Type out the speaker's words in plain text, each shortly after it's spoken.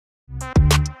What's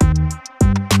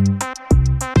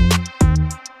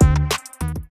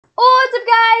up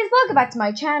guys, welcome back to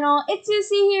my channel. It's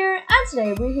Susie here, and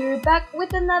today we're here back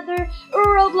with another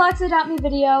Roblox Adopt Me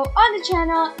video on the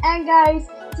channel. And guys,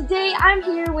 today I'm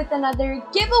here with another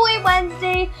Giveaway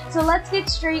Wednesday, so let's get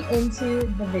straight into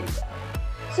the video.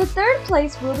 So third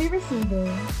place will be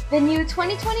receiving the new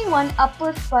 2021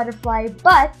 Uplift Butterfly,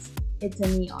 but it's a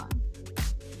neon.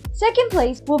 Second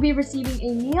place will be receiving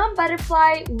a neon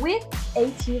butterfly with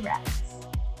a T-Rex.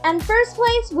 And first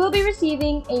place will be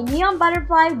receiving a neon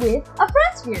butterfly with a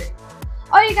friend spirit.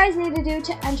 All you guys need to do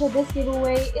to enter this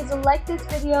giveaway is to like this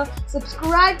video,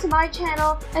 subscribe to my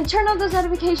channel, and turn on those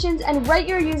notifications and write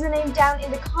your username down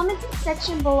in the comments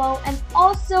section below,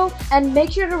 and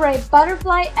make sure to write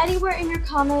butterfly anywhere in your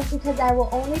comment because I will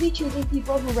only be choosing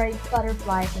people who write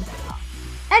butterfly in the comments.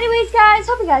 Anyways guys,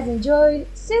 hope you guys enjoyed.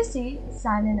 Susie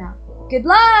signing out. Good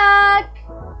luck!